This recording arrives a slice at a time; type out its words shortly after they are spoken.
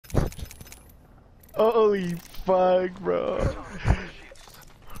Holy fuck, bro.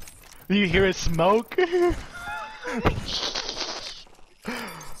 Do you hear it smoke? I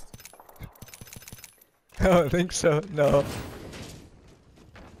don't think so, no.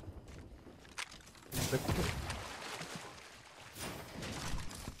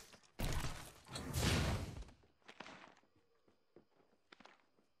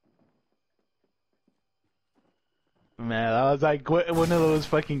 Man, that was like one of those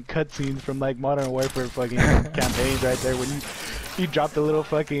fucking cutscenes from like Modern Warfare fucking campaigns right there when you dropped a little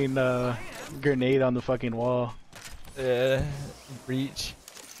fucking grenade on the fucking wall. Breach.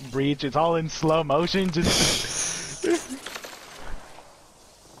 Breach, it's all in slow motion, just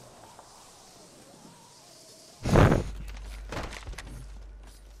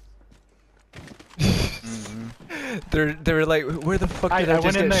They were like, where the fuck did I went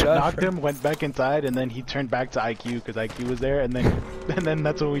just in get there, shot knocked from? him, went back inside, and then he turned back to IQ because IQ was there, and then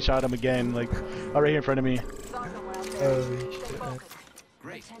that's when we shot him again, like right here in front of me. Holy shit, man.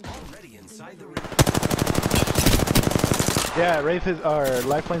 Great. Already inside the ring. Yeah, Wraith is our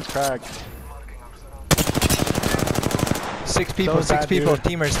lifeline's cracked. 6 people, So 6 bad, people, dude.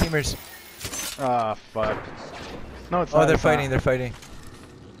 teamers. Ah, fuck. No, it's Oh, not. they're it's not. fighting, they're fighting.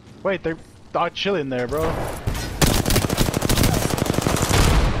 Wait, they're all chilling there, bro.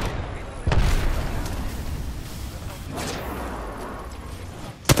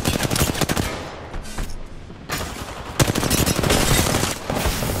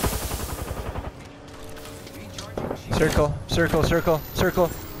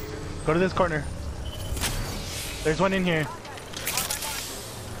 Circle. Go to this corner. There's one in here.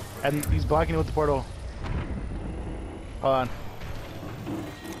 And he's blocking it with the portal. Hold on.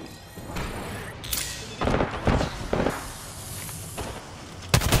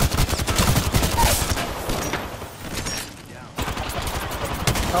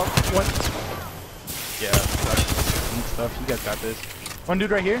 Oh, what? Yeah, stuff. You guys got this. One dude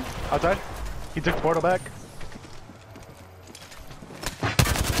right here, outside. He took the portal back.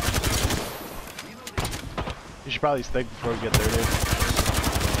 You should probably stick before we get there, dude.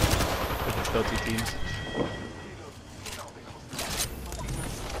 If it's still 2 teams.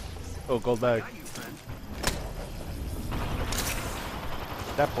 Oh, gold bag.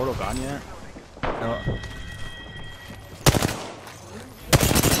 Is that portal gone yet? No.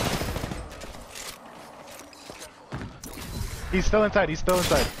 He's still inside,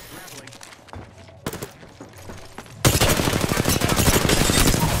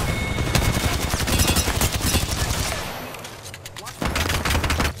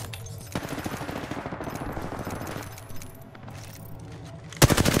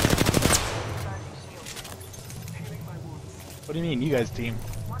 What do you mean, you guys team?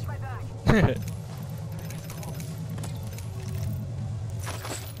 They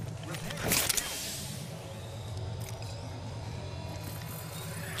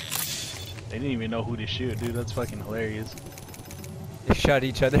didn't even know who to shoot, dude. That's fucking hilarious. They shot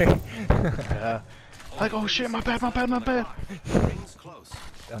each other. Yeah. Like, oh shit, my bad. Ring's close.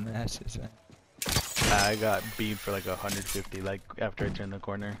 Dumbasses, man. I got beamed for like 150, like after I turned the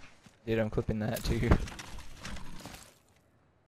corner. Dude, I'm clipping that too.